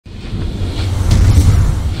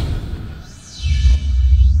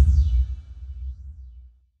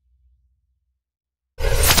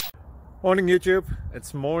Morning YouTube,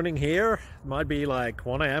 it's morning here. It might be like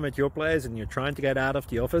 1 a.m. at your place and you're trying to get out of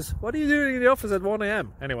the office. What are you doing in the office at 1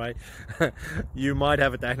 a.m? Anyway, you might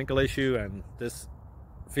have a technical issue and this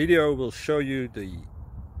video will show you the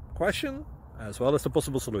question as well as the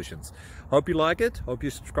possible solutions. Hope you like it, hope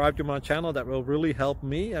you subscribe to my channel. That will really help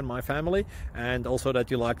me and my family, and also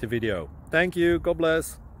that you like the video. Thank you, God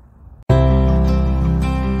bless.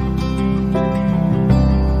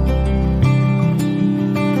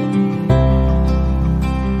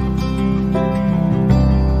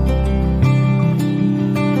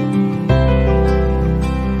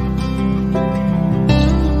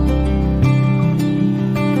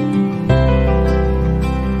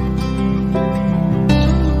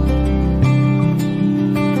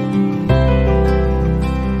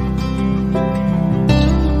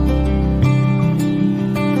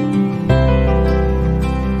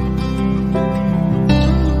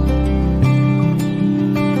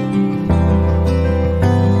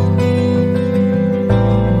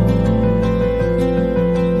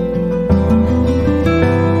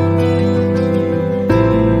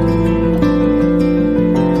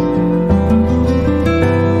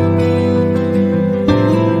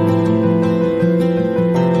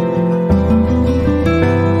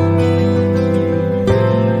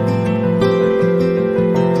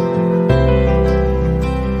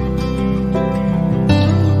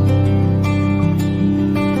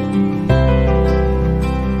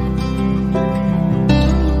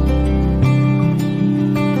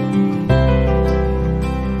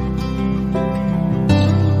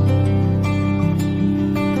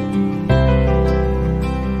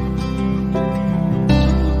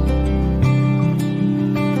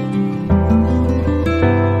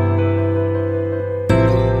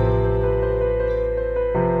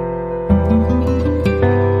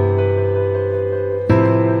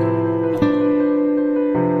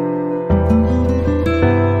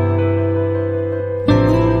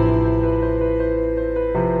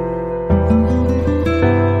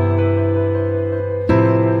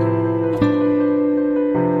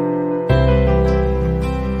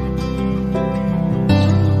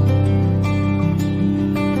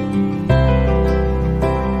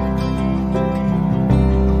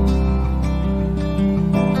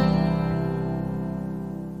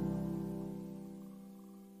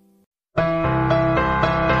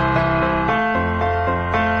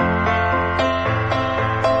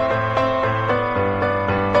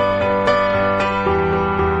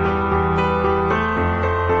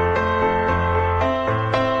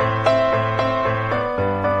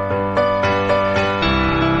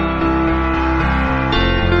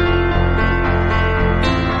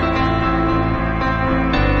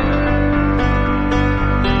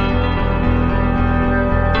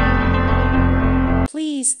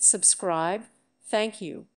 Please subscribe. Thank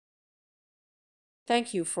you.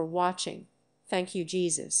 Thank you for watching. Thank you,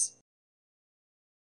 Jesus.